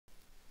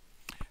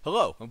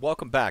Hello and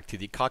welcome back to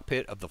the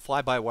cockpit of the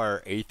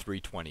fly-by-wire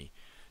A320.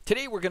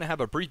 Today we're going to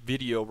have a brief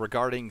video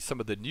regarding some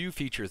of the new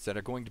features that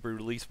are going to be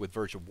released with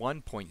version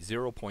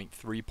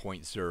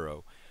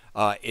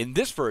 1.0.3.0. In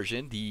this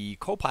version, the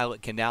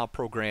Copilot can now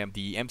program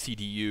the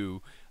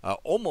MCDU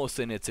almost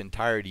in its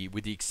entirety,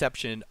 with the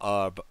exception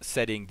of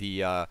setting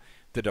the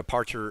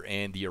departure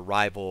and the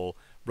arrival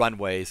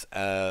runways,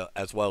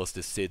 as well as the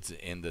SIDS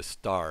and the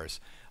stars.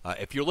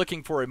 If you're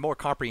looking for a more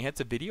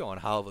comprehensive video on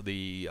how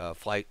the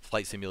Flight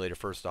Simulator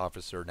First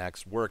Officer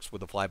Next works with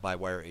the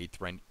fly-by-wire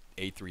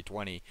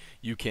A320,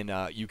 you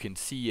can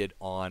see it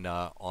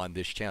on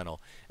this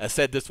channel. As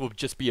said, this will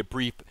just be a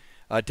brief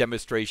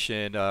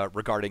demonstration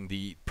regarding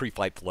the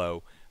pre-flight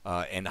flow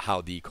and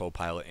how the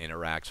Copilot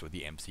interacts with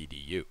the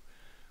MCDU.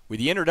 With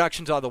the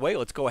introductions out of the way,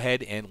 let's go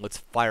ahead and let's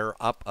fire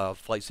up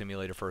Flight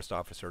Simulator First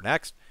Officer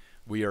Next.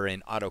 We are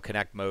in auto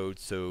connect mode,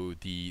 so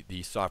the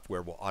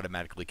software will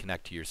automatically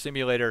connect to your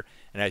simulator,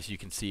 and as you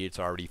can see, it's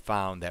already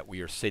found that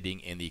we are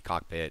sitting in the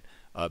cockpit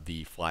of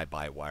the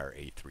fly-by-wire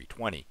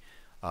A320.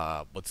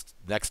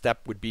 Next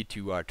step would be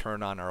to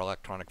turn on our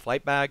electronic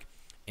flight bag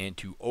and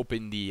to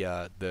open the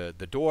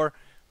door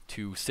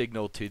to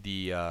signal to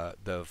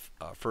the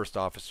first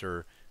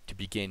officer to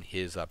begin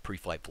his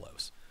pre-flight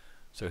flows.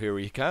 So here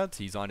he comes.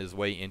 He's on his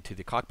way into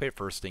the cockpit.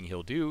 First thing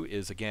he'll do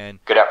is,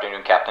 again, Good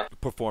afternoon, Captain.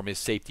 perform his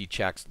safety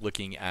checks,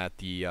 looking at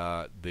the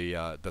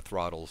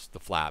throttles, the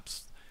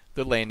flaps,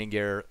 the landing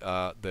gear,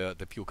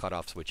 the fuel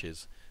cutoff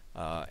switches,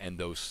 and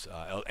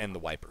the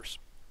wipers.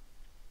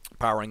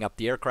 Powering up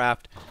the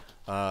aircraft.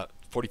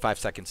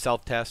 45-second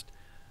self-test.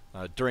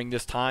 During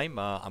this time,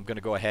 I'm going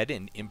to go ahead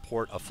and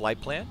import a flight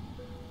plan.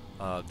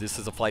 This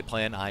is a flight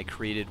plan I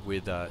created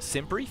with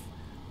SimBrief,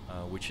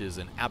 which is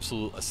an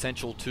absolute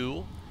essential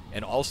tool.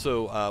 And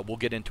also, we'll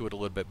get into it a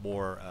little bit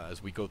more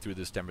as we go through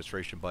this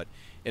demonstration, but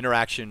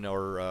interaction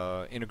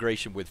or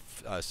integration with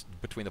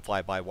between the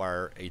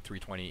fly-by-wire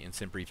A320 and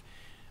SimBrief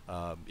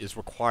is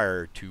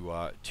required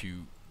to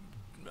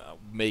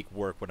make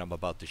work what I'm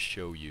about to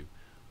show you.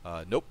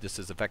 Nope, this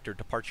is a vector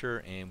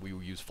departure, and we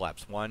will use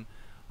flaps 1.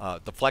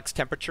 The flex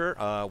temperature,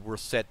 we're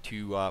set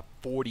to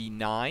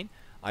 49.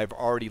 I've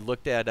already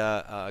looked at,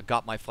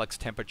 got my flex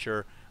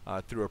temperature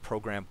through a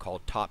program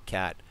called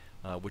TopCat,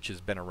 which has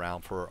been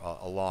around for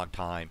a long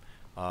time.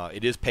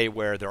 It is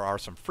payware. There are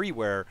some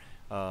freeware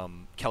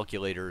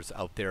calculators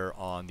out there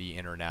on the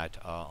internet,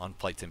 on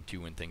Flight Sim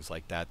 2 and things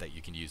like that, that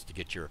you can use to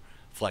get your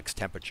flex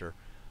temperature.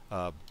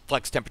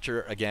 Flex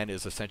temperature, again,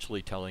 is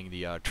essentially telling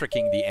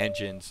tricking the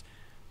engines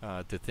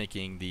to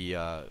thinking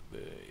the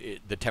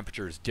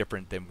temperature is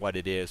different than what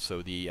it is,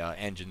 so the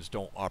engines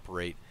don't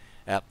operate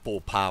at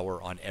full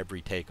power on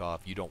every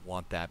takeoff. You don't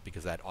want that,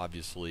 because that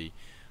obviously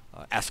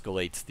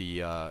escalates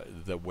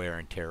the wear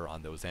and tear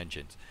on those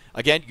engines.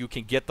 Again, you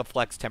can get the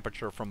flex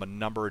temperature from a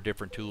number of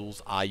different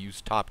tools. I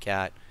use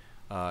TopCat.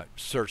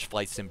 Search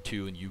Flight Sim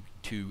 2 and you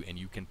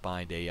can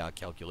find a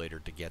calculator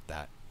to get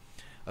that.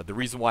 The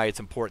reason why it's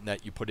important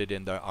that you put it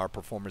in our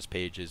performance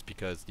page is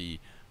because the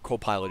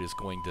Copilot is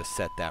going to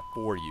set that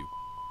for you.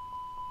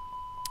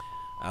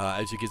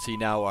 As you can see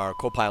now, our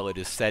Copilot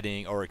is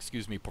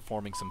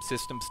performing some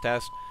systems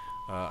tests.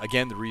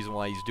 Again, the reason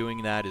why he's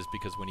doing that is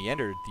because when he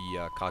entered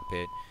the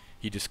cockpit,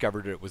 he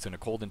discovered it was in a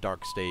cold and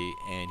dark state,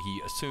 and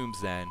he assumes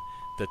then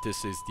that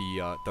this is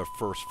the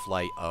first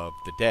flight of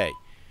the day.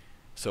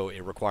 So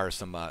it requires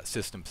some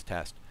systems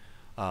test.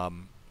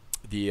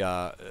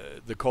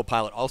 The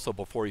Copilot also,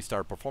 before he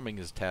started performing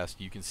his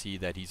test, you can see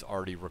that he's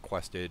already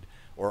requested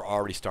or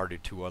already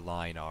started to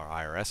align our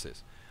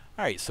IRSs.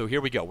 All right, so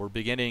here we go. We're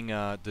beginning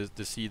to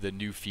see the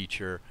new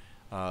feature.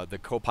 The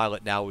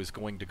Copilot now is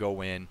going to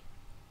go in,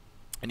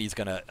 and he's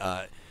going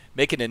to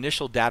make an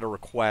initial data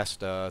request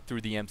through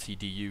the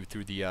MCDU,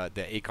 through the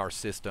ACAR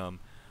system.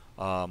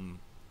 And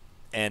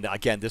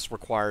again, this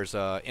requires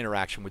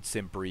interaction with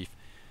SimBrief.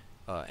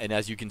 And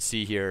as you can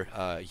see here,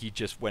 he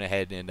just went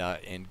ahead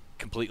and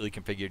completely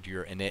configured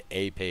your init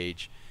A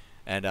page.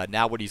 And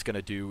now what he's going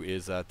to do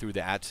is through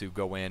the ATSU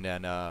go in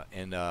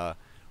and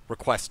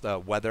request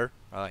weather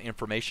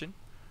information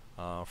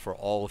for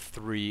all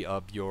three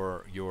of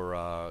your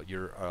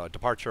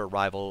departure,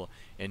 arrival,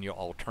 and your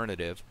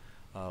alternative.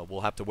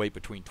 We'll have to wait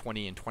between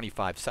 20 and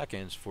 25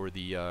 seconds for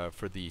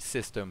the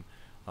system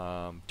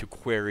to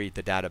query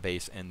the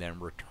database and then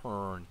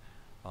return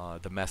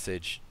the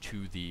message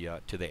to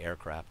the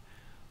aircraft.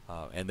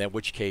 And then, in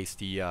which case,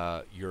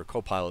 your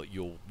Copilot,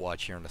 you'll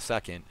watch here in a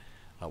second,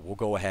 will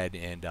go ahead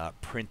and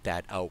print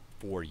that out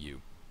for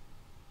you.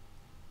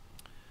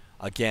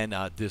 Again,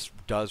 this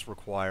does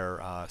require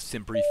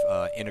SimBrief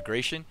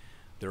integration.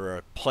 There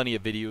are plenty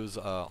of videos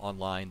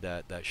online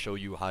that show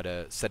you how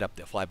to set up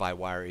the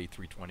fly-by-wire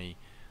A320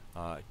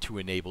 to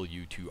enable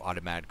you to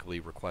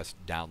automatically request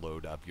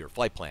download of your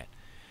flight plan.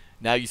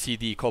 Now you see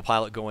the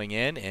Copilot going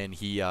in, and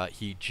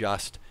he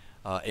just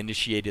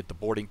initiated the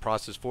boarding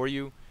process for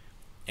you,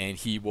 and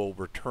he will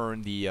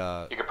return the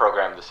You can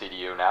program the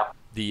CDU now.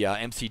 The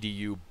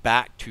MCDU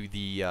back to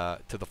the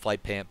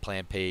flight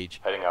plan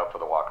page. Heading out for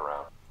the walk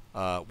around.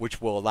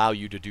 which will allow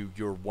you to do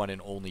your one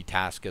and only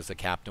task as a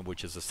captain,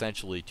 which is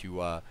essentially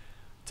to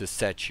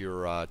set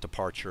your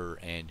departure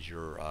and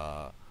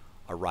your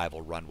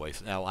arrival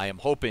runways. Now, I am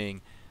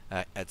hoping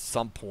at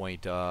some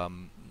point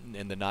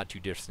in the not too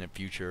distant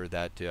future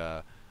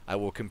that I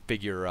will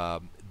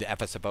configure the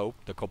FSFO,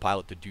 the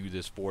Copilot, to do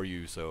this for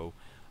you. So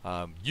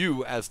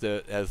you, as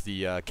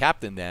the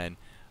captain, then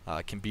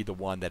can be the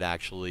one that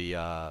actually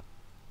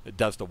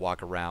does the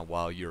walk around,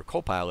 while your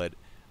Copilot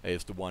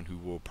is the one who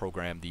will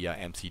program the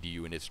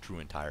MCDU in its true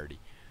entirety.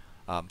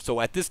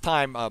 So at this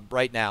time,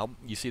 right now,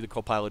 you see the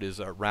Copilot is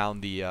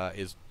around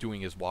is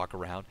doing his walk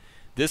around.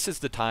 This is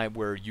the time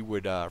where you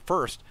would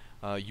first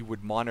you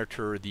would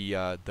monitor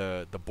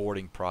the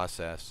boarding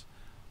process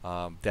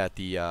that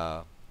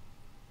the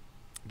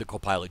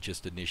Copilot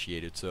just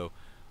initiated. So,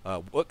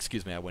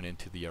 excuse me, I went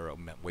into the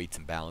weights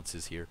and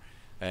balances here.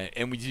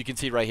 And as you can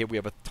see right here, we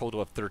have a total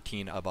of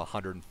 13 of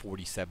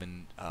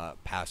 147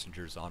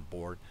 passengers on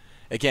board.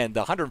 Again,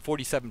 the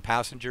 147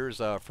 passengers,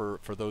 for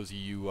those of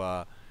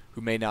you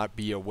who may not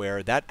be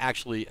aware, that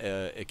actually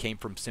it came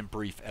from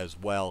SimBrief as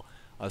well.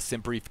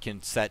 SimBrief can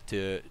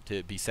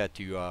be set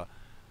to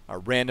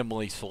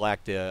randomly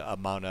select a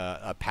amount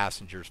of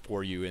passengers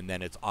for you, and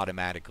then it's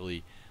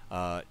automatically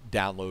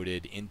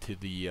downloaded into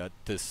the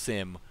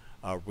sim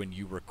when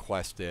you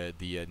request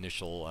the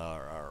initial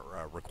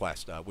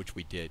request, which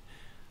we did.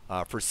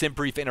 For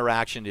SimBrief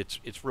interaction,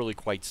 it's really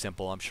quite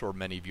simple. I'm sure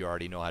many of you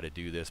already know how to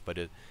do this, but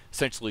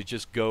essentially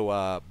just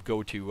go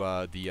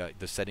to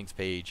the settings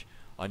page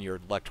on your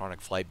electronic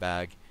flight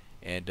bag,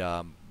 and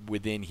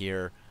within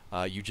here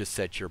you just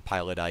set your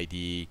pilot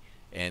ID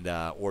and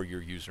or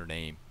your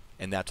username,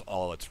 and that's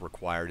all it's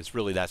required. It's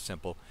really that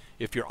simple.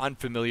 If you're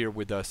unfamiliar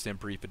with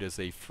SimBrief, it is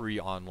a free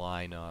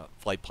online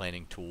flight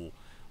planning tool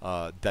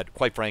that,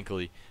 quite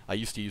frankly, I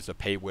used to use a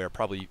payware.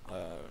 Probably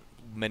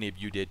many of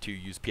you did too.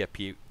 Use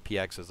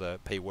PFPX as a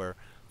payware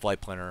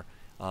flight planner.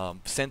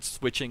 Since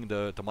switching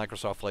to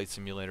Microsoft Flight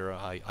Simulator,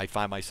 I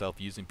find myself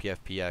using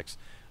PFPX.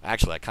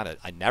 Actually,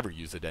 I never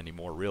use it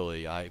anymore,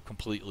 really. I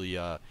completely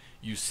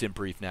use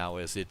SimBrief now,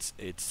 as it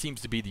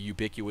seems to be the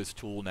ubiquitous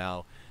tool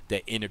now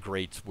that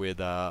integrates with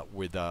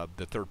the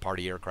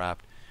third-party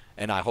aircraft.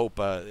 And I hope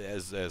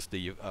as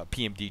the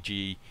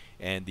PMDG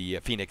and the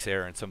Phoenix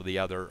Air and some of the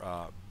other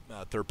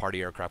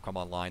third-party aircraft come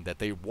online, that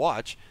they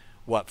watch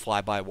what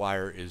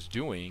Fly-by-Wire is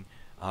doing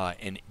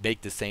and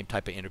make the same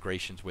type of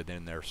integrations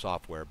within their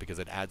software, because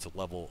it adds a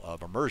level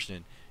of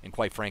immersion, and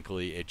quite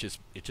frankly, it just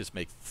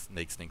makes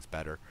things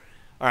better.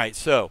 All right,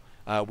 so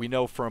we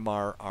know from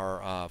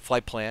our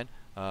flight plan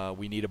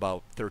we need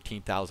about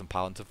 13,000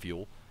 pounds of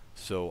fuel.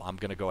 So I'm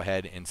going to go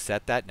ahead and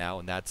set that now,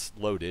 and that's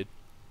loaded.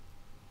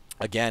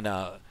 Again,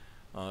 the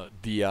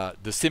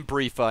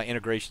SimBrief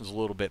integration is a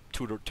little bit,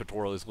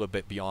 tutorial is a little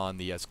bit beyond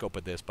the scope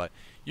of this, but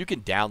you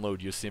can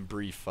download your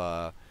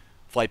SimBrief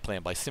flight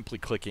plan by simply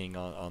clicking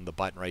on the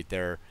button right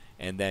there,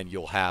 and then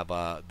you'll have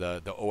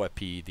the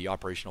OFP, the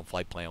operational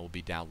flight plan, will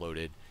be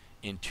downloaded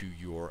into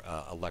your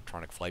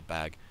electronic flight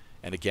bag.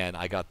 And again,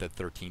 I got the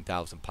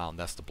 13,000 pound.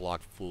 That's the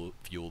block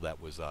fuel that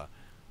was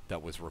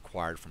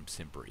required from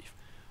SimBrief.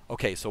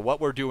 Okay, so what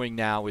we're doing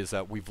now is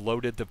that we've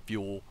loaded the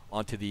fuel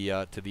onto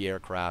the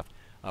aircraft.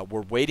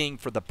 We're waiting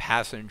for the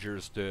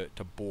passengers to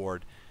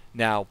board.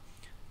 Now,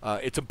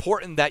 it's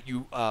important that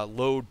you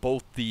load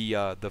both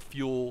the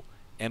fuel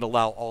and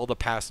allow all the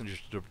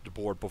passengers to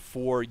board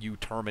before you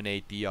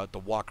terminate the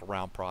walk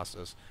around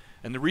process.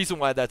 And the reason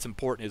why that's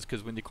important is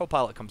because when the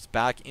Copilot comes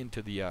back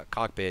into the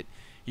cockpit,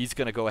 he's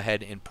going to go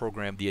ahead and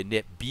program the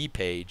init B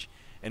page.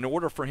 In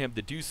order for him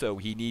to do so,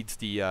 he needs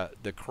the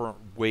current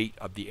weight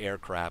of the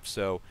aircraft.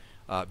 So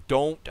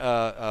don't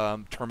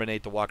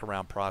terminate the walk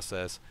around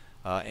process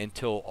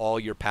until all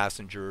your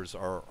passengers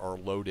are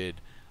loaded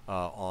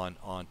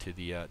onto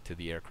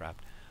the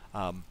aircraft.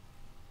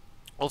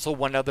 Also,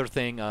 one other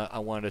thing I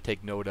wanted to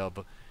take note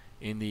of: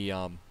 in the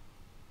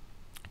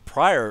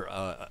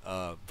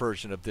prior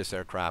version of this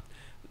aircraft,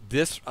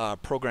 this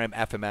program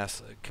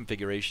FMS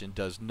configuration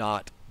does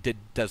not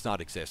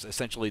exist.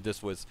 Essentially,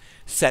 this was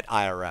set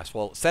IRS.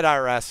 Well, set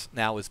IRS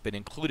now has been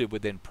included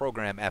within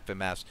program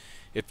FMS.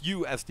 If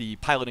you, as the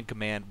pilot in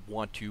command,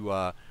 want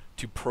to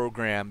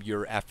program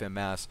your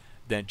FMS,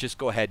 then just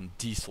go ahead and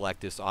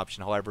deselect this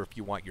option. However, if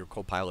you want your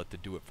Copilot to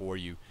do it for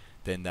you,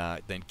 then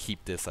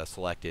keep this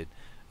selected.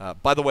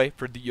 By the way,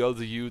 for those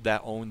of you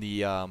that own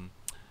the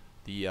Aerosoft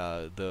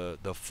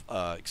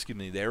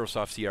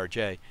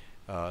CRJ,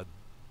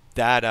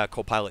 that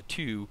Copilot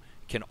 2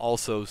 can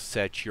also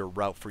set your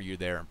route for you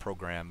there and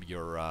program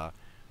your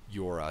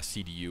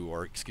CDU,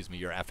 or excuse me,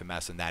 your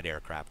FMS in that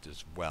aircraft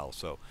as well.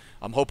 So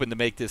I'm hoping to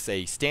make this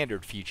a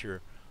standard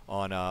feature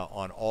on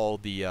all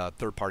the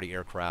third-party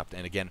aircraft,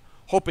 and again,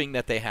 hoping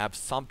that they have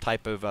some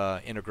type of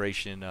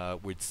integration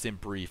with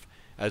SimBrief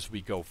as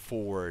we go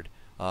forward.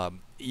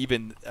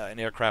 Even an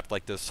aircraft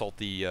like the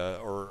Salty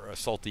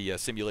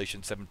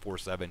Simulation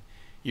 747,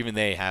 even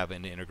they have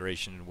an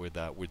integration with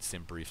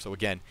SimBrief. So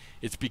again,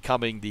 it's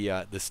becoming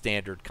the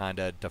standard kind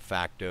of de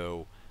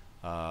facto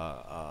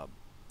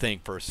thing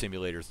for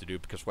simulators to do,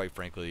 because quite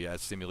frankly,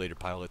 as simulator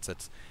pilots,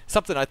 that's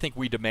something I think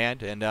we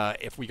demand. And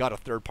if we got a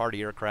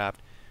third-party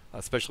aircraft,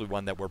 especially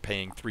one that we're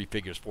paying 3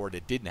 figures for,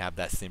 that didn't have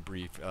that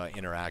SimBrief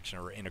interaction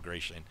or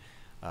integration,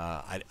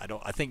 I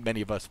think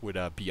many of us would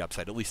be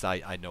upset. At least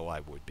I know I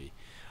would be.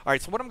 All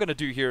right, so what I'm going to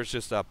do here is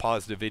just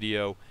pause the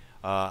video.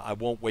 I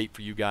won't wait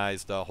for you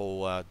guys the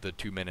whole the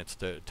 2 minutes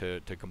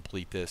to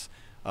complete this.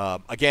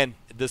 Again,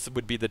 this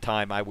would be the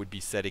time I would be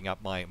setting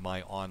up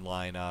my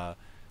online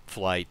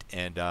flight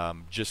and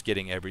just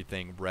getting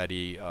everything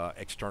ready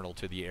external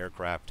to the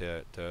aircraft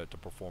to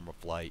perform a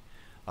flight.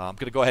 I'm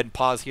going to go ahead and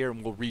pause here,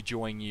 and we'll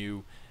rejoin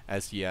you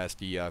as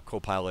the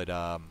Copilot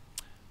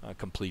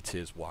completes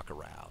his walk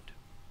around.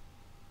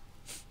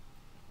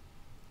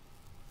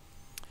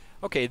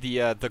 Okay,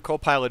 the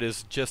Copilot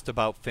is just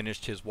about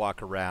finished his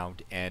walk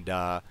around, and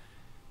the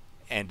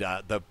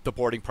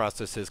boarding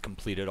process is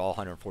completed. All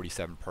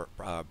 147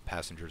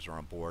 passengers are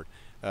on board.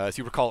 As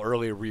you recall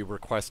earlier, we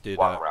requested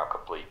Walk around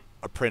complete.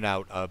 A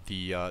printout of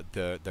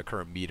the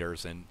current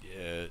meters, and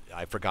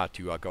I forgot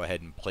to go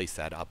ahead and place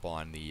that up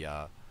on the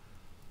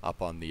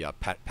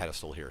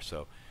pedestal here.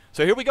 So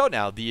here we go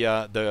now.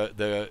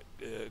 The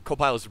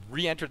Copilot's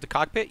re-entered the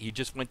cockpit. He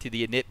just went to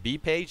the init B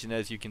page, and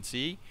as you can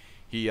see,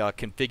 he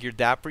configured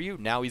that for you.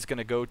 Now he's going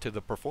to go to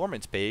the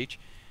performance page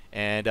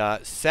and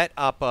set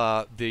up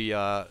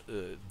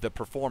the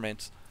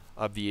performance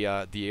of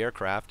the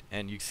aircraft.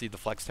 And you see the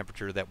flex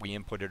temperature that we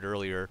inputted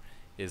earlier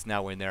is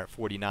now in there at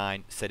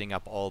 49, setting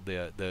up all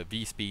the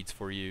V speeds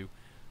for you.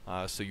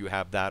 So you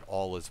have that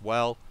all as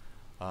well.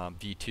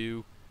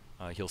 V2,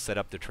 he'll set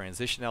up the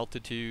transition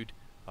altitude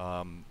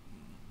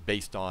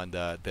based on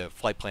the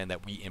flight plan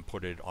that we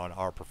inputted on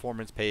our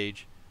performance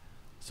page.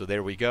 So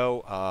there we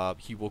go.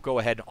 He will go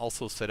ahead and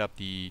also set up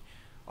the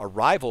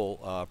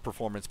arrival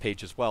performance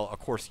page as well. Of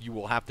course, you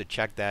will have to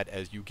check that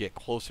as you get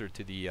closer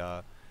to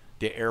the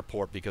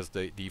airport, because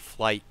the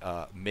flight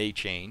may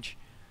change,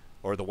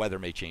 or the weather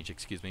may change,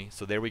 excuse me.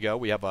 So there we go.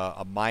 We have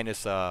a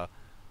minus,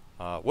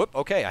 whoop,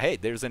 okay, hey,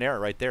 there's an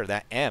error right there.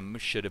 That M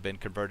should have been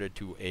converted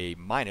to a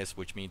minus,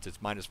 which means it's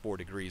 -4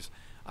 degrees.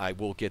 I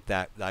will get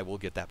that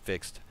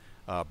fixed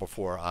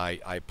before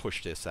I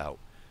push this out.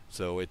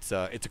 So it's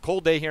a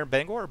cold day here in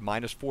Bangor,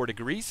 -4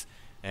 degrees,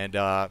 and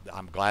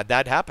I'm glad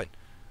that happened.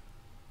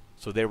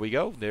 So there we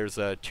go. There's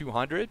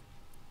 200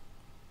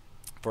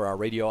 for our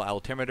radio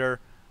altimeter,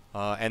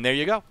 and there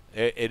you go.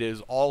 It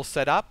is all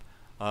set up.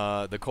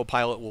 The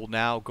Copilot will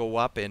now go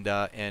up and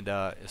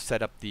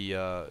set up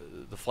the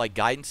flight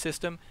guidance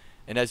system.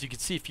 And as you can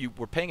see, if you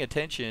were paying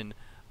attention,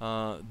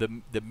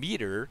 the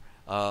meter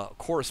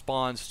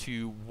corresponds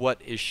to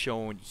what is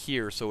shown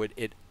here. So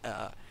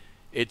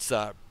it's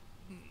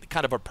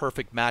kind of a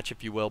perfect match,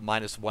 if you will.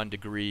 -1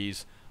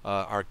 degrees.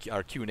 Our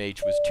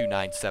QNH was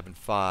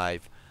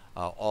 2975.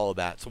 All of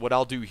that. So what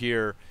I'll do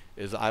here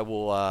is I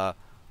will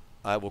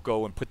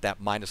go and put that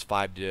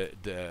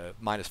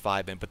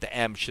 -5 in, but the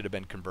M should have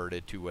been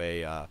converted to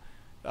a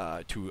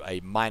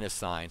minus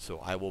sign. So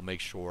I will make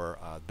sure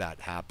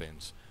that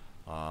happens,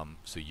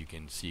 so you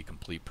can see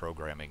complete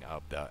programming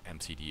of the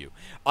MCDU.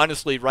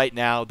 Honestly, right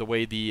now, the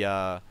way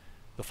the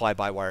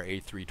fly-by-wire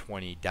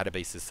A320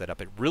 database is set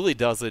up, it really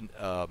doesn't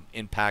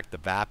impact the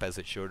VAP as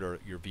it should, or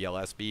your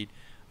VLS speed.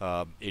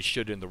 It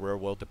should in the real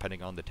world,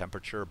 depending on the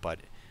temperature,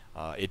 but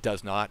it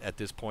does not at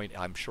this point.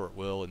 I'm sure it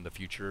will in the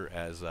future,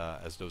 as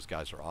those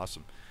guys are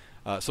awesome.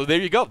 So there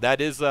you go. That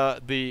is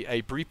a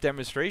brief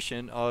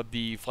demonstration of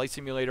the Flight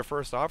Simulator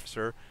First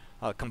Officer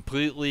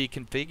completely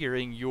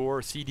configuring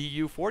your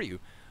CDU for you.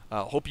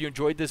 Hope you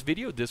enjoyed this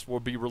video. This will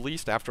be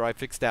released after I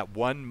fix that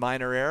one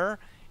minor error,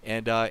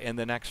 and in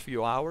the next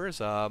few hours.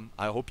 I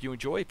hope you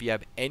enjoy. If you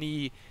have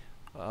any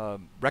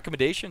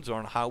recommendations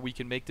on how we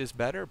can make this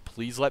better,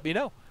 please let me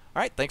know.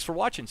 All right, thanks for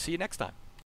watching. See you next time.